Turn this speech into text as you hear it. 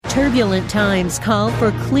Turbulent times call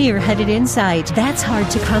for clear-headed insight. That's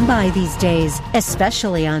hard to come by these days,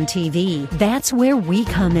 especially on TV. That's where we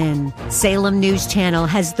come in. Salem News Channel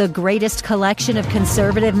has the greatest collection of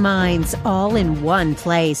conservative minds all in one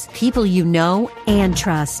place. People you know and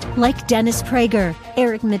trust, like Dennis Prager,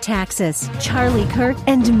 Eric Metaxas, Charlie Kirk,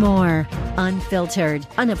 and more. Unfiltered,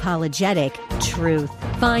 unapologetic truth.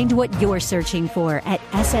 Find what you're searching for at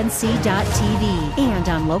snc.tv and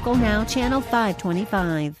on Local Now, Channel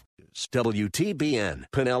 525. WTBN,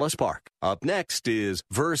 Pinellas Park. Up next is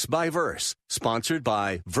Verse by Verse, sponsored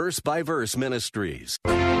by Verse Ministries.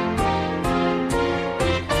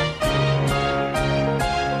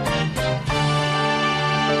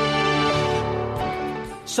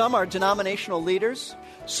 Some are denominational leaders,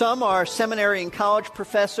 some are seminary and college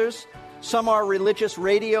professors, some are religious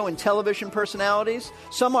radio and television personalities,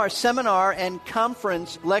 some are seminar and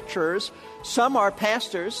conference lecturers, some are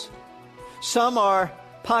pastors, some are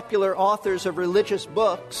popular authors of religious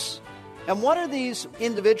books. And what are these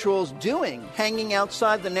individuals doing hanging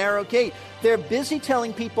outside the narrow gate? They're busy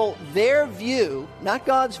telling people their view, not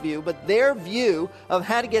God's view, but their view of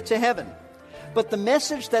how to get to heaven. But the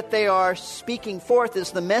message that they are speaking forth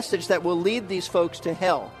is the message that will lead these folks to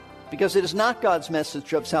hell, because it is not God's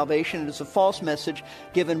message of salvation. It is a false message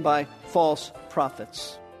given by false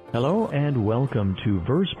prophets. Hello and welcome to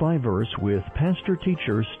Verse by Verse with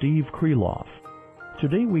pastor-teacher Steve Kreloff.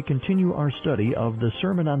 Today we continue our study of the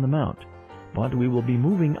Sermon on the Mount, but we will be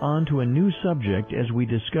moving on to a new subject as we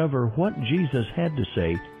discover what Jesus had to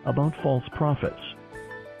say about false prophets.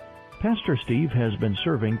 Pastor Steve has been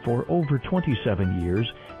serving for over 27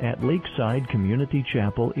 years at Lakeside Community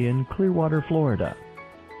Chapel in Clearwater, Florida.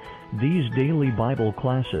 These daily Bible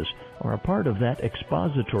classes are a part of that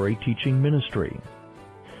expository teaching ministry.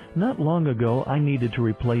 Not long ago, I needed to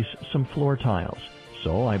replace some floor tiles,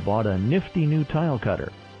 so I bought a nifty new tile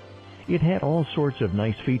cutter. It had all sorts of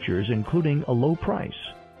nice features, including a low price.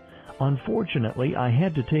 Unfortunately, I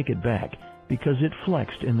had to take it back because it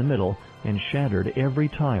flexed in the middle and shattered every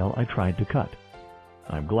tile I tried to cut.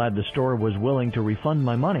 I'm glad the store was willing to refund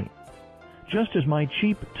my money. Just as my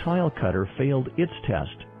cheap tile cutter failed its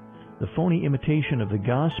test, the phony imitation of the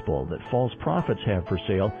gospel that false prophets have for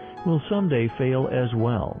sale will someday fail as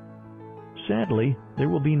well. Sadly, there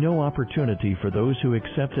will be no opportunity for those who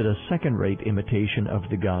accepted a second-rate imitation of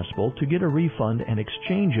the gospel to get a refund and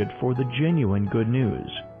exchange it for the genuine good news.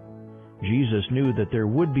 Jesus knew that there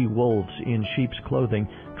would be wolves in sheep's clothing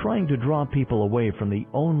trying to draw people away from the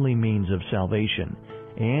only means of salvation,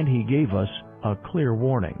 and he gave us a clear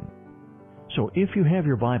warning. So if you have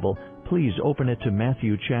your Bible, please open it to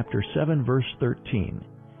Matthew chapter 7, verse 13.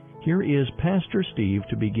 Here is Pastor Steve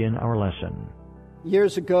to begin our lesson.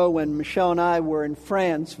 Years ago, when Michelle and I were in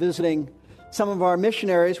France visiting some of our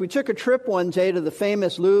missionaries, we took a trip one day to the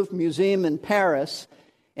famous Louvre Museum in Paris.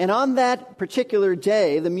 And on that particular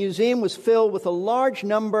day, the museum was filled with a large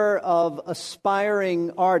number of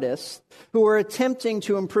aspiring artists who were attempting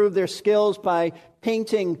to improve their skills by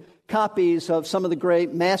painting copies of some of the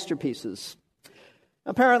great masterpieces.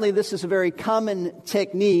 Apparently, this is a very common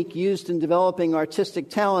technique used in developing artistic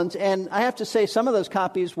talent, and I have to say some of those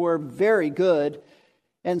copies were very good,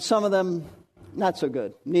 and some of them not so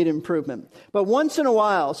good, need improvement. But once in a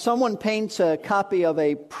while, someone paints a copy of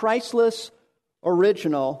a priceless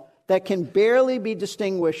original that can barely be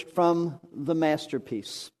distinguished from the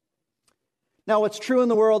masterpiece. Now, what's true in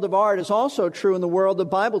the world of art is also true in the world of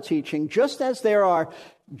Bible teaching. Just as there are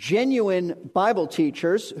genuine Bible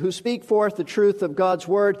teachers who speak forth the truth of God's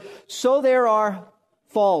Word, so there are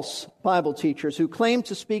false Bible teachers who claim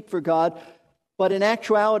to speak for God, but in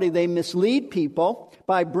actuality they mislead people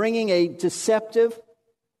by bringing a deceptive,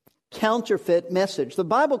 counterfeit message. The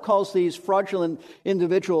Bible calls these fraudulent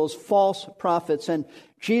individuals false prophets, and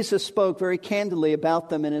Jesus spoke very candidly about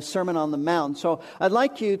them in his Sermon on the Mount. So I'd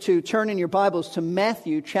like you to turn in your Bibles to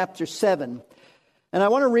Matthew chapter 7. And I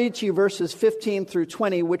want to read to you verses 15 through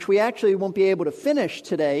 20, which we actually won't be able to finish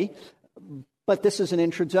today, but this is an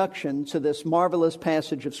introduction to this marvelous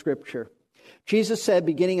passage of Scripture. Jesus said,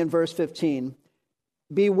 beginning in verse 15,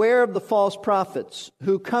 "Beware of the false prophets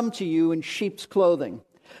who come to you in sheep's clothing,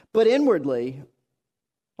 but inwardly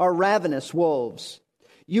are ravenous wolves.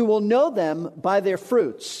 You will know them by their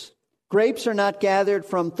fruits. Grapes are not gathered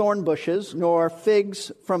from thorn bushes, nor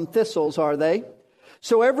figs from thistles, are they?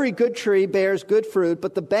 So every good tree bears good fruit,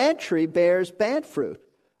 but the bad tree bears bad fruit.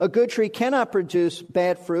 A good tree cannot produce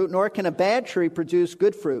bad fruit, nor can a bad tree produce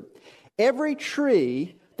good fruit. Every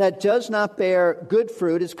tree that does not bear good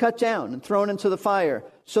fruit is cut down and thrown into the fire.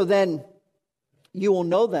 So then you will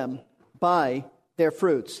know them by their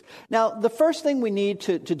fruits." Now, the first thing we need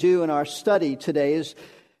to do in our study today is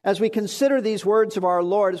as we consider these words of our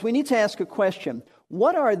Lord, is we need to ask a question.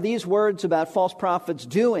 What are these words about false prophets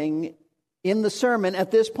doing in the sermon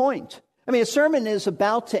at this point? I mean, a sermon is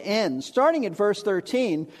about to end. Starting at verse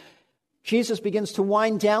 13, Jesus begins to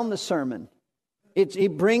wind down the sermon. He's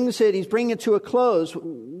bringing it to a close.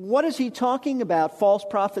 What is he talking about false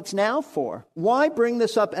prophets now for? Why bring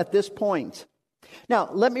this up at this point? Now,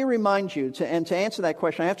 let me remind you, to answer that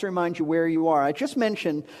question, I have to remind you where you are. I just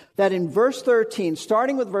mentioned that in verse 13,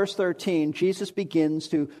 starting with verse 13, Jesus begins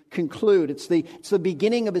to conclude. It's the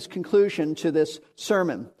beginning of his conclusion to this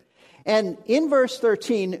sermon. And in verse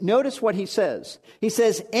 13, notice what he says. He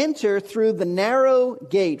says, "Enter through the narrow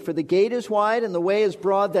gate, for the gate is wide and the way is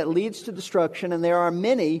broad that leads to destruction, and there are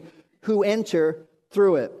many who enter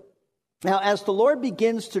through it." Now, as the Lord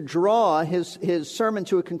begins to draw his sermon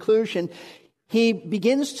to a conclusion, he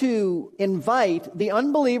begins to invite the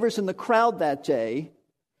unbelievers in the crowd that day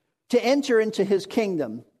to enter into his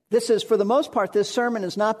kingdom. This is, for the most part, this sermon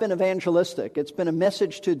has not been evangelistic. It's been a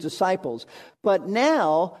message to disciples. But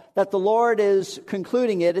now that the Lord is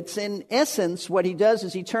concluding it, it's in essence what he does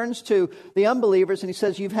is he turns to the unbelievers and he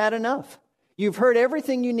says, "You've had enough. You've heard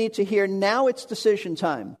everything you need to hear. Now it's decision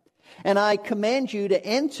time. And I command you to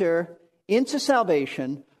enter into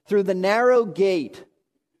salvation through the narrow gate."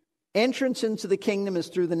 Entrance into the kingdom is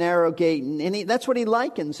through the narrow gate. And that's what he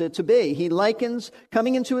likens it to be. He likens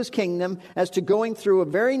coming into his kingdom as to going through a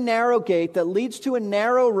very narrow gate that leads to a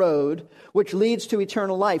narrow road, which leads to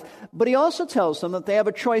eternal life. But he also tells them that they have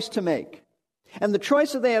a choice to make. And the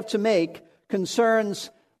choice that they have to make concerns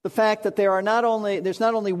the fact that there's not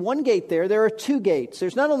only one gate there are two gates.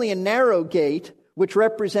 There's not only a narrow gate, which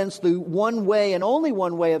represents the one way and only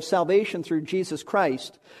one way of salvation through Jesus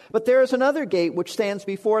Christ. But there is another gate which stands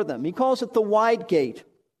before them. He calls it the wide gate,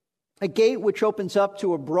 a gate which opens up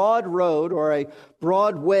to a broad road or a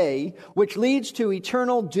broad way, which leads to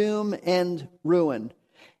eternal doom and ruin.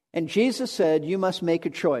 And Jesus said, you must make a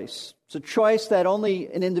choice. It's a choice that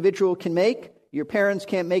only an individual can make. Your parents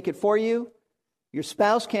can't make it for you. Your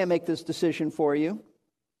spouse can't make this decision for you.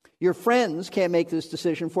 Your friends can't make this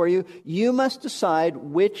decision for you. You must decide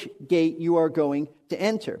which gate you are going to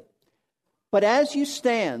enter. But as you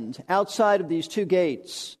stand outside of these two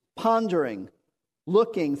gates, pondering,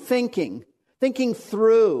 looking, thinking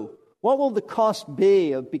through, what will the cost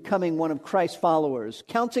be of becoming one of Christ's followers?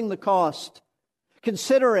 Counting the cost,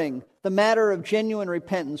 considering the matter of genuine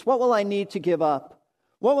repentance. What will I need to give up?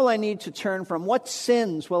 What will I need to turn from? What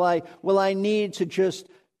sins will I need to just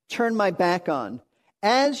turn my back on?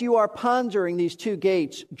 As you are pondering these two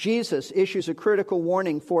gates, Jesus issues a critical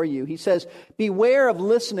warning for you. He says, beware of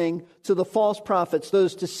listening to the false prophets,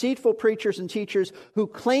 those deceitful preachers and teachers who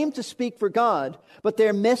claim to speak for God, but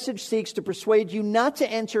their message seeks to persuade you not to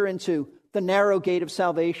enter into the narrow gate of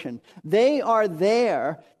salvation. They are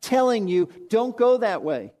there telling you, don't go that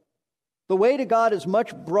way. The way to God is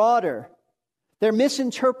much broader. They're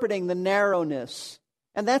misinterpreting the narrowness.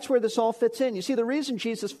 And that's where this all fits in. You see, the reason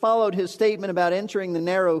Jesus followed his statement about entering the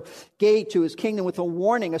narrow gate to his kingdom with a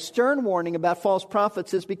warning, a stern warning about false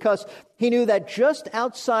prophets, is because he knew that just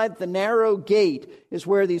outside the narrow gate is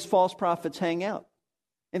where these false prophets hang out.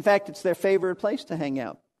 In fact, it's their favorite place to hang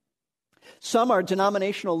out. Some are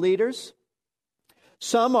denominational leaders.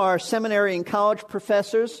 Some are seminary and college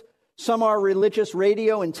professors. Some are religious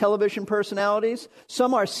radio and television personalities.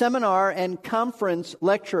 Some are seminar and conference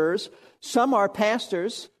lecturers. Some are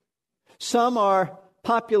pastors. Some are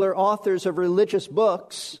popular authors of religious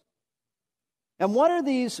books. And what are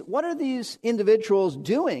these individuals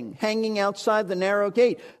doing hanging outside the narrow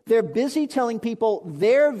gate? They're busy telling people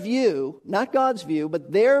their view, not God's view,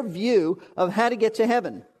 but their view of how to get to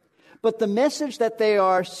heaven. But the message that they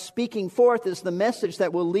are speaking forth is the message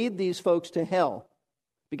that will lead these folks to hell.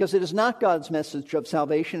 Because it is not God's message of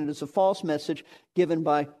salvation. It is a false message given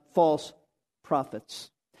by false prophets.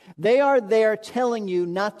 They are there telling you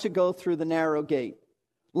not to go through the narrow gate.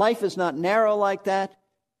 Life is not narrow like that.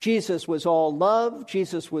 Jesus was all love.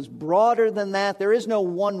 Jesus was broader than that. There is no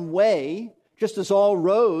one way. Just as all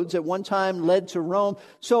roads at one time led to Rome,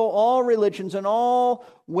 so all religions and all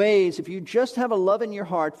ways, if you just have a love in your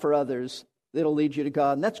heart for others, it'll lead you to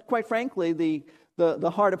God. And that's quite frankly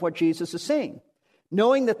the heart of what Jesus is saying.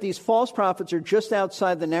 Knowing that these false prophets are just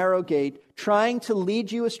outside the narrow gate, trying to lead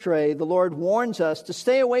you astray, the Lord warns us to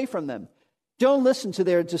stay away from them. Don't listen to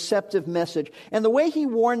their deceptive message. And the way he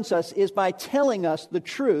warns us is by telling us the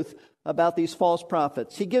truth about these false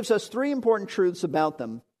prophets. He gives us three important truths about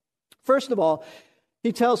them. First of all,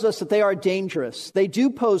 he tells us that they are dangerous. They do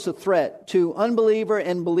pose a threat to unbeliever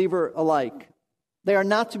and believer alike. They are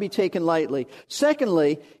not to be taken lightly.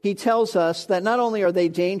 Secondly, he tells us that not only are they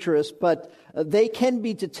dangerous, but they can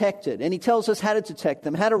be detected. And he tells us how to detect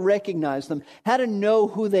them, how to recognize them, how to know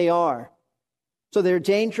who they are. So they're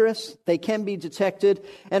dangerous, they can be detected.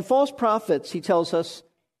 And false prophets, he tells us,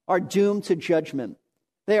 are doomed to judgment.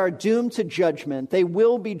 They are doomed to judgment. They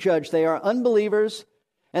will be judged. They are unbelievers,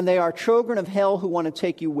 and they are children of hell who want to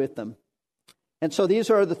take you with them. And so these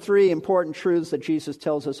are the three important truths that Jesus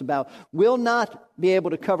tells us about. We'll not be able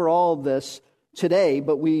to cover all of this today,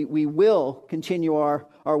 but we will continue our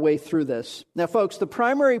way through this. Now, folks, the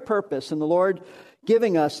primary purpose in the Lord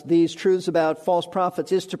giving us these truths about false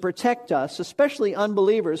prophets is to protect us, especially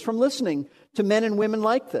unbelievers, from listening to men and women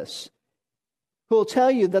like this, who will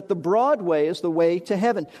tell you that the broad way is the way to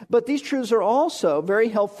heaven. But these truths are also very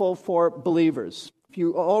helpful for believers. If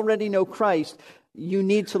you already know Christ, you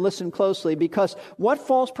need to listen closely, because what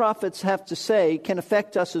false prophets have to say can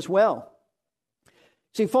affect us as well.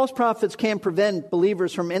 See, false prophets can prevent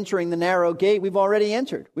believers from entering the narrow gate we've already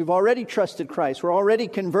entered. We've already trusted Christ. We're already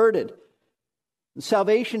converted.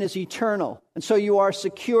 Salvation is eternal, and so you are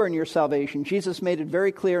secure in your salvation. Jesus made it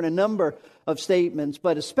very clear in a number of statements,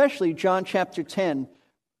 but especially John chapter 10.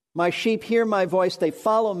 My sheep hear my voice, they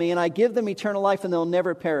follow me, and I give them eternal life, and they'll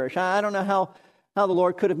never perish. I don't know how the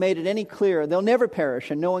Lord could have made it any clearer. They'll never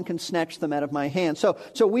perish, and no one can snatch them out of my hand. So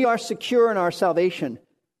we are secure in our salvation.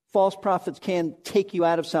 False prophets can take you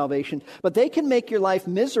out of salvation, but they can make your life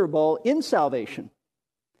miserable in salvation.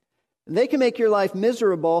 They can make your life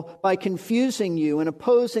miserable by confusing you and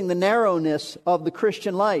opposing the narrowness of the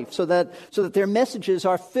Christian life, so that their messages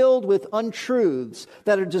are filled with untruths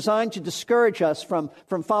that are designed to discourage us from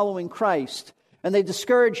following Christ. And they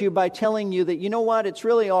discourage you by telling you that, you know what, it's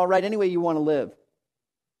really all right any way you want to live.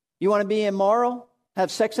 You want to be immoral,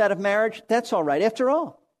 have sex out of marriage? That's all right. After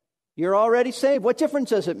all, you're already saved. What difference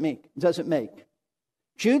does it make?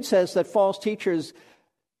 Jude says that false teachers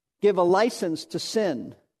give a license to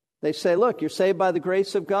sin. They say, look, you're saved by the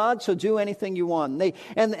grace of God, so do anything you want.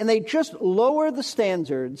 They just lower the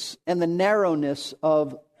standards and the narrowness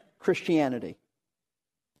of Christianity.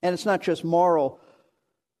 And it's not just moral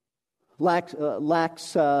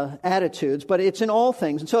lax attitudes, but it's in all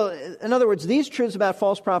things. And so, in other words, these truths about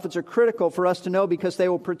false prophets are critical for us to know, because they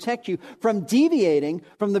will protect you from deviating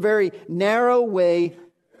from the very narrow way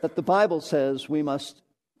that the Bible says we must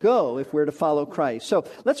go if we're to follow Christ. So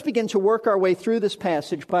let's begin to work our way through this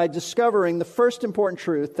passage by discovering the first important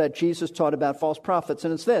truth that Jesus taught about false prophets,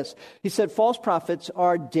 and it's this. He said false prophets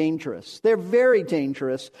are dangerous. They're very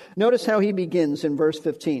dangerous. Notice how he begins in verse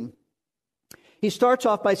 15. He starts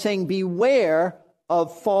off by saying, beware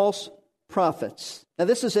of false prophets. Now,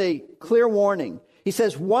 this is a clear warning. He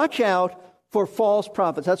says, watch out for false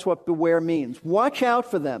prophets. That's what beware means. Watch out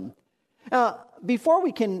for them. Now, before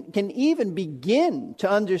we can even begin to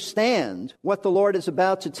understand what the Lord is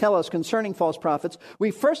about to tell us concerning false prophets, we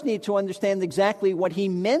first need to understand exactly what he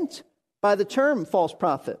meant by the term false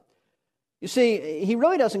prophet. You see, he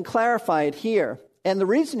really doesn't clarify it here. And the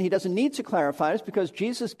reason he doesn't need to clarify it is because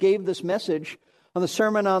Jesus gave this message on the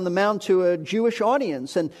Sermon on the Mount to a Jewish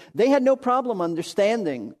audience, and they had no problem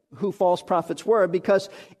understanding who false prophets were, because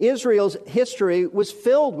Israel's history was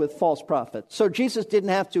filled with false prophets. So Jesus didn't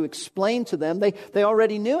have to explain to them. They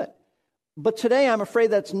already knew it. But today, I'm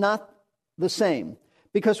afraid that's not the same.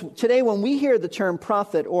 Because today, when we hear the term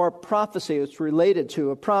prophet or prophecy, it's related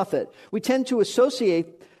to a prophet, we tend to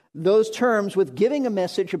associate those terms with giving a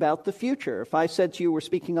message about the future. If I said to you we're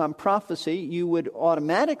speaking on prophecy, you would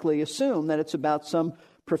automatically assume that it's about some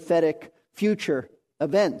prophetic future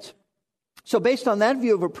event. So based on that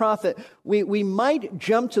view of a prophet, we might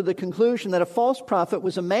jump to the conclusion that a false prophet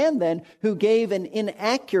was a man then who gave an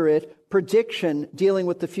inaccurate prediction dealing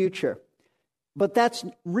with the future. But that's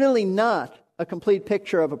really not a complete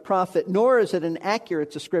picture of a prophet, nor is it an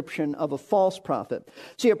accurate description of a false prophet.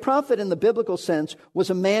 See, a prophet in the biblical sense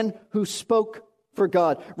was a man who spoke for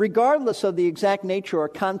God. Regardless of the exact nature or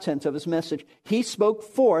content of his message, he spoke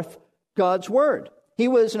forth God's word. He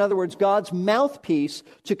was, in other words, God's mouthpiece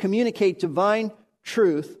to communicate divine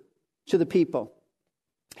truth to the people.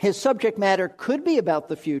 His subject matter could be about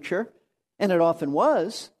the future, and it often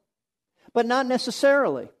was, but not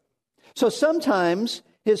necessarily. So sometimes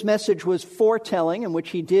his message was foretelling, in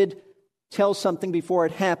which he did tell something before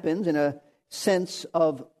it happened in a sense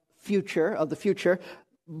of the future.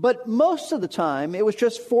 But most of the time, it was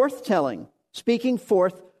just forthtelling, speaking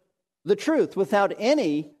forth the truth without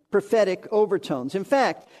any prophetic overtones. In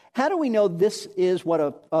fact, how do we know this is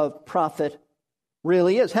what a prophet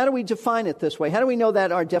really is? How do we define it this way? How do we know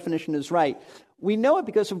that our definition is right? We know it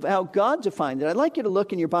because of how God defined it. I'd like you to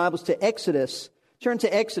look in your Bibles to Exodus. Turn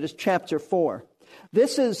to Exodus chapter 4.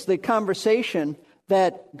 This is the conversation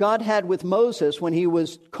that God had with Moses when he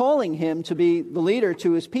was calling him to be the leader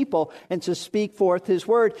to his people and to speak forth his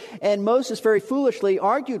word. And Moses very foolishly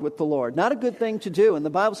argued with the Lord. Not a good thing to do. And the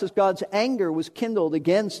Bible says God's anger was kindled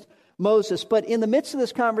against Moses. But in the midst of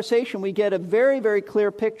this conversation, we get a very, very clear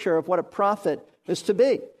picture of what a prophet is to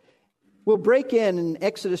be. We'll break in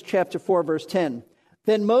Exodus chapter 4, verse 10.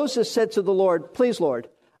 Then Moses said to the Lord, "Please, Lord,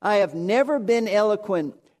 I have never been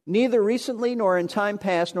eloquent, neither recently nor in time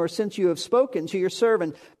past, nor since you have spoken to your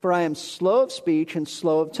servant, for I am slow of speech and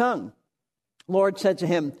slow of tongue." Lord said to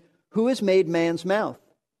him, "Who has made man's mouth?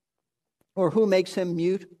 Or who makes him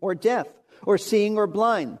mute or deaf, or seeing or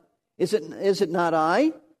blind? Is it not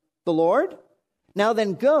I, the Lord? Now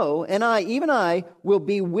then go, and I, even I, will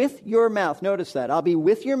be with your mouth." Notice that. I'll be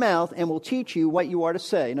with your mouth and will teach you what you are to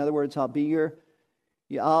say. In other words, I'll be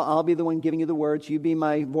the one giving you the words. You be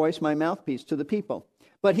my voice, my mouthpiece to the people.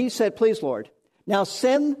 But he said, "Please, Lord, now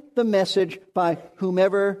send the message by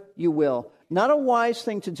whomever you will." Not a wise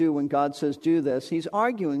thing to do when God says do this. He's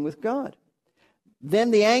arguing with God.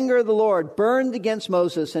 Then the anger of the Lord burned against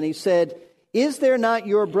Moses, and he said, "Is there not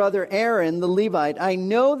your brother Aaron the Levite? I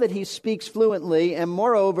know that he speaks fluently, and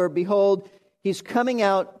moreover, behold, he's coming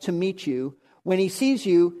out to meet you. When he sees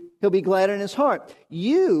you, he'll be glad in his heart.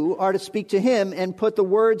 You are to speak to him and put the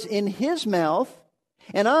words in his mouth.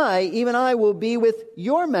 And I, even I, will be with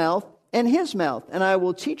your mouth and his mouth, and I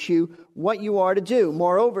will teach you what you are to do.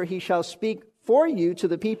 Moreover, he shall speak for you to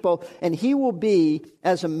the people, and he will be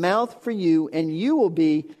as a mouth for you, and you will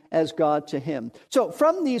be as God to him." So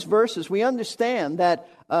from these verses, we understand that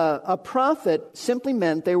a prophet simply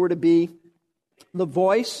meant they were to be the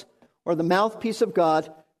voice or the mouthpiece of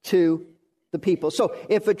God to the people. So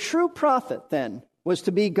if a true prophet then was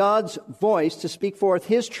to be God's voice to speak forth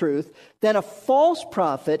his truth, then a false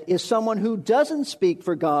prophet is someone who doesn't speak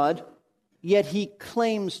for God, yet he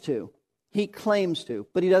claims to. He claims to,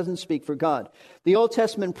 but he doesn't speak for God. The Old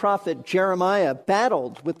Testament prophet Jeremiah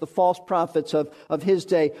battled with the false prophets of his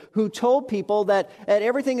day, who told people that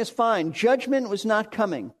everything is fine. Judgment was not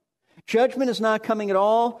coming. Judgment is not coming at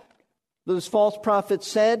all. Those false prophets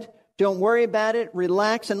said, don't worry about it,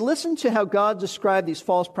 relax, and listen to how God described these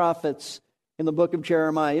false prophets in the book of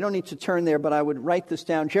Jeremiah. You don't need to turn there, but I would write this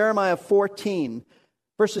down. Jeremiah 14,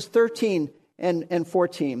 verses 13 and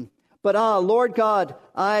 14. "But Lord God,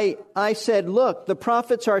 I said, look, the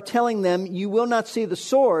prophets are telling them, you will not see the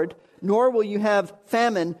sword, nor will you have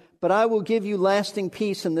famine, but I will give you lasting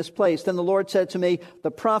peace in this place. Then the Lord said to me,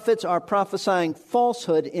 the prophets are prophesying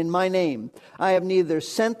falsehood in my name. I have neither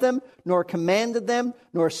sent them, nor commanded them,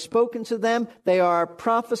 nor spoken to them. They are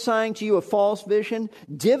prophesying to you a false vision,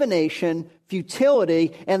 divination,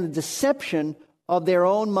 futility, and the deception of their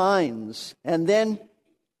own minds." And then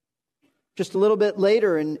just a little bit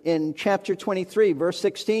later in chapter 23, verse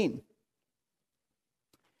 16,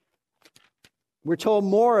 we're told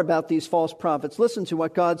more about these false prophets. Listen to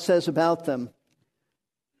what God says about them.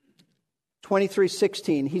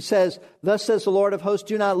 23:16, he says, "Thus says the Lord of hosts,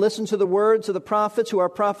 do not listen to the words of the prophets who are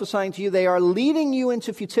prophesying to you. They are leading you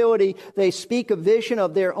into futility. They speak a vision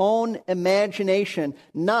of their own imagination,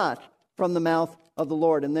 not from the mouth of the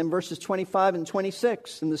Lord." And then verses 25 and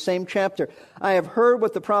 26 in the same chapter. "I have heard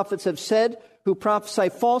what the prophets have said, who prophesy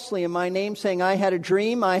falsely in my name, saying, I had a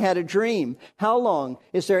dream, I had a dream. How long?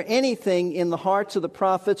 Is there anything in the hearts of the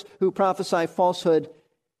prophets who prophesy falsehood?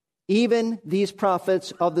 Even these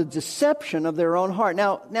prophets of the deception of their own heart."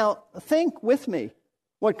 Now think with me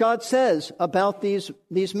what God says about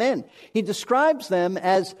these men. He describes them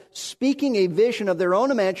as speaking a vision of their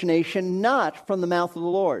own imagination, not from the mouth of the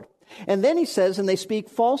Lord. And then he says, and they speak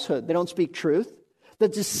falsehood. They don't speak truth. The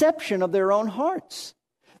deception of their own hearts.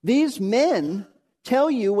 These men tell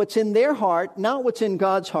you what's in their heart, not what's in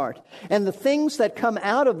God's heart. And the things that come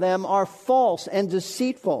out of them are false and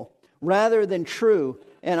deceitful rather than true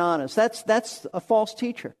and honest. That's a false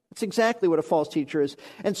teacher. That's exactly what a false teacher is.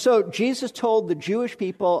 And so Jesus told the Jewish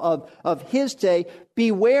people of his day,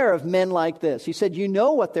 beware of men like this. He said, you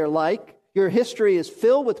know what they're like. Your history is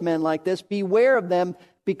filled with men like this. Beware of them,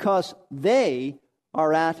 because they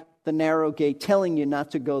are at the narrow gate, telling you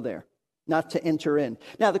not to go there, not to enter in.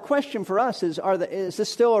 Now, the question for us is this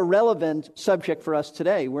still a relevant subject for us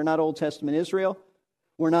today? We're not Old Testament Israel.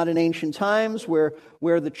 We're not in ancient times. We're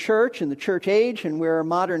the church and the church age, and we're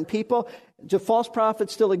modern people. Do false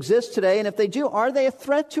prophets still exist today? And if they do, are they a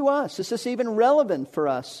threat to us? Is this even relevant for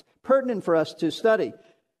us, pertinent for us to study?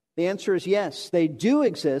 The answer is yes, they do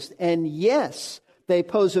exist, and yes, they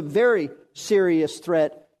pose a very serious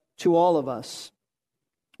threat to all of us.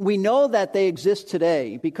 We know that they exist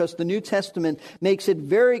today because the New Testament makes it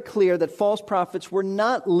very clear that false prophets were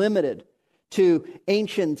not limited to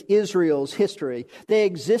ancient Israel's history. They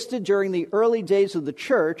existed during the early days of the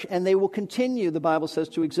church, and they will continue, the Bible says,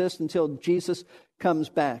 to exist until Jesus comes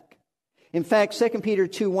back. In fact, 2 Peter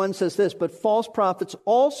 2:1 says this, "But false prophets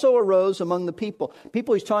also arose among the people."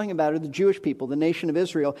 People he's talking about are the Jewish people, the nation of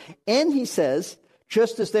Israel. And he says,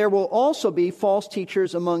 "Just as there will also be false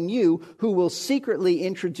teachers among you who will secretly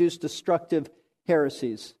introduce destructive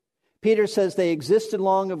heresies." Peter says they existed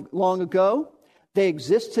long ago, they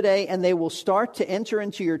exist today, and they will start to enter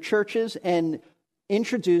into your churches and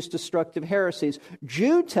introduce destructive heresies.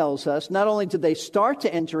 Jude tells us not only did they start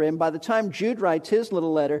to enter in, by the time Jude writes his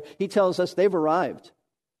little letter, he tells us they've arrived.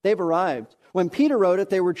 They've arrived. When Peter wrote it,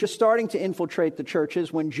 they were just starting to infiltrate the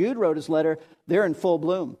churches. When Jude wrote his letter, they're in full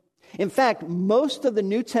bloom. In fact, most of the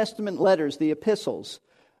New Testament letters, the epistles,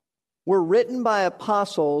 were written by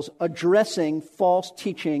apostles addressing false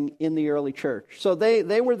teaching in the early church. So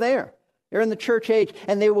they were there. They're in the church age,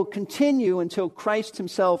 and they will continue until Christ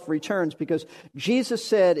himself returns, because Jesus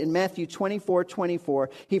said in Matthew 24:24,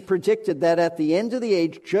 he predicted that at the end of the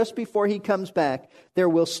age, just before he comes back, there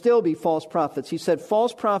will still be false prophets. He said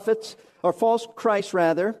false prophets, or false Christs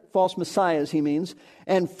rather, false messiahs he means,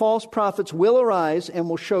 and false prophets will arise and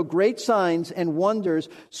will show great signs and wonders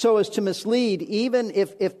so as to mislead, even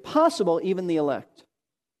if possible, even the elect.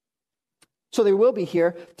 So they will be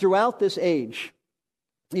here throughout this age.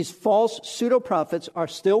 These false pseudo-prophets are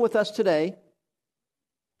still with us today,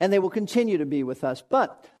 and they will continue to be with us.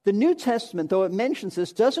 But the New Testament, though it mentions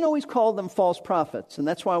this, doesn't always call them false prophets, and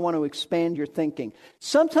that's why I want to expand your thinking.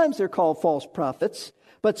 Sometimes they're called false prophets,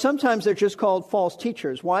 but sometimes they're just called false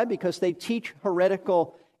teachers. Why? Because they teach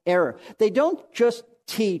heretical error. They don't just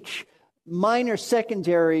teach minor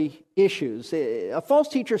secondary issues. A false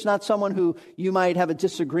teacher is not someone who you might have a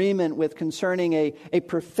disagreement with concerning a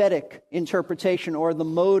prophetic interpretation or the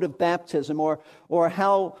mode of baptism or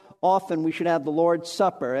how often we should have the Lord's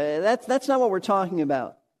Supper. That's not what we're talking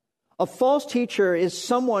about. A false teacher is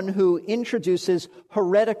someone who introduces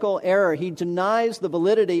heretical error. He denies the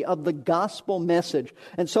validity of the gospel message,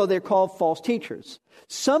 and so they're called false teachers.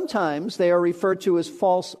 Sometimes they are referred to as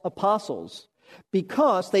false apostles,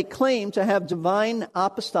 because they claim to have divine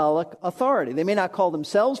apostolic authority. They may not call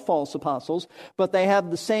themselves false apostles, but they have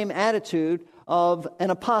the same attitude of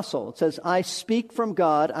an apostle. It says, I speak from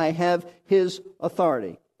God, I have his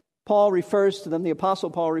authority. Paul refers to them, the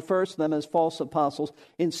Apostle Paul refers to them as false apostles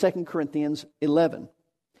in 2 Corinthians 11.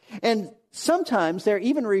 And sometimes they're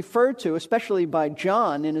even referred to, especially by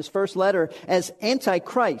John in his first letter, as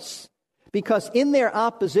antichrists, because in their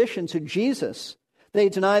opposition to Jesus, they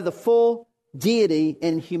deny the full deity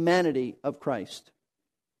and humanity of Christ.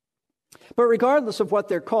 But regardless of what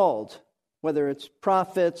they're called, whether it's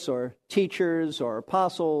prophets or teachers or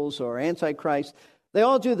apostles or antichrists, they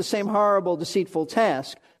all do the same horrible, deceitful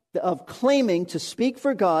task of claiming to speak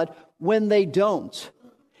for God when they don't.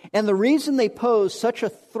 And the reason they pose such a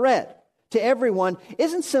threat to everyone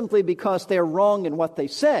isn't simply because they're wrong in what they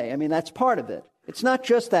say. I mean, that's part of it. It's not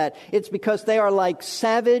just that. It's because they are like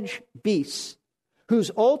savage beasts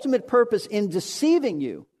whose ultimate purpose in deceiving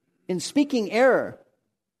you, in speaking error,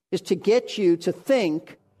 is to get you to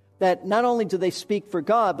think that not only do they speak for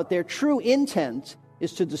God, but their true intent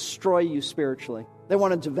is to destroy you spiritually. They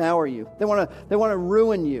want to devour you. They want to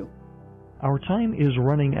ruin you. Our time is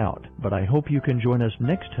running out, but I hope you can join us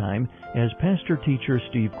next time as pastor-teacher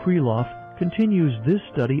Steve Kreloff continues this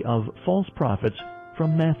study of false prophets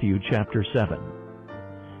from Matthew chapter 7.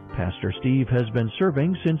 Pastor Steve has been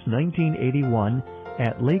serving since 1981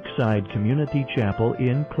 at Lakeside Community Chapel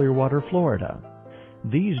in Clearwater, Florida.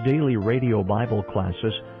 These daily radio Bible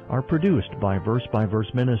classes are produced by Verse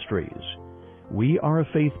Ministries. We are a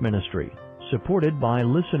faith ministry supported by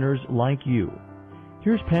listeners like you.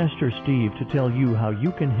 Here's Pastor Steve to tell you how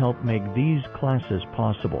you can help make these classes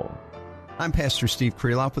possible. I'm Pastor Steve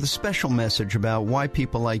Kreloff with a special message about why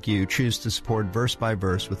people like you choose to support Verse by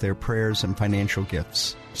Verse with their prayers and financial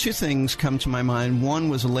gifts. Two things come to my mind. One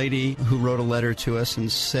was a lady who wrote a letter to us and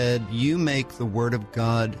said, you make the Word of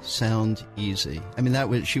God sound easy. I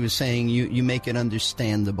mean, she was saying you make it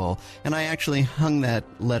understandable. And I actually hung that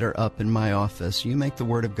letter up in my office. You make the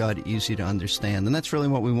Word of God easy to understand. And that's really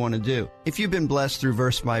what we want to do. If you've been blessed through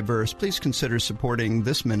Verse by Verse, please consider supporting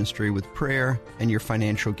this ministry with prayer and your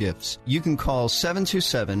financial gifts. You can call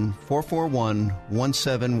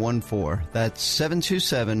 727-441-1714. That's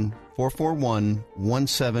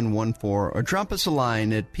 727-441-1714, or drop us a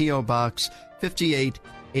line at P.O. Box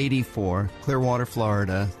 5884, Clearwater,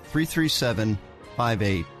 Florida,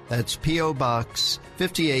 33758. That's P.O. Box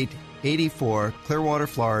 5884, Clearwater,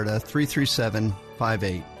 Florida,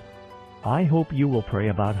 33758. I hope you will pray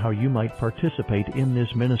about how you might participate in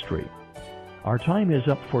this ministry. Our time is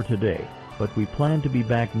up for today, but we plan to be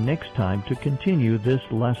back next time to continue this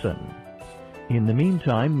lesson. In the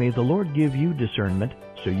meantime, may the Lord give you discernment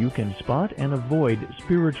so you can spot and avoid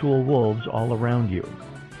spiritual wolves all around you.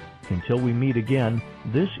 Until we meet again,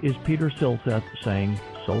 this is Peter Silseth saying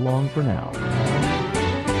so long for now.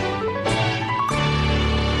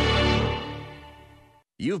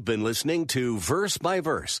 You've been listening to Verse by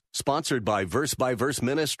Verse, sponsored by Verse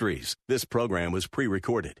Ministries. This program was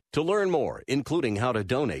pre-recorded. To learn more, including how to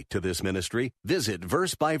donate to this ministry, visit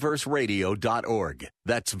versebyverseradio.org.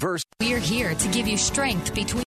 That's Verse. We're here to give you strength between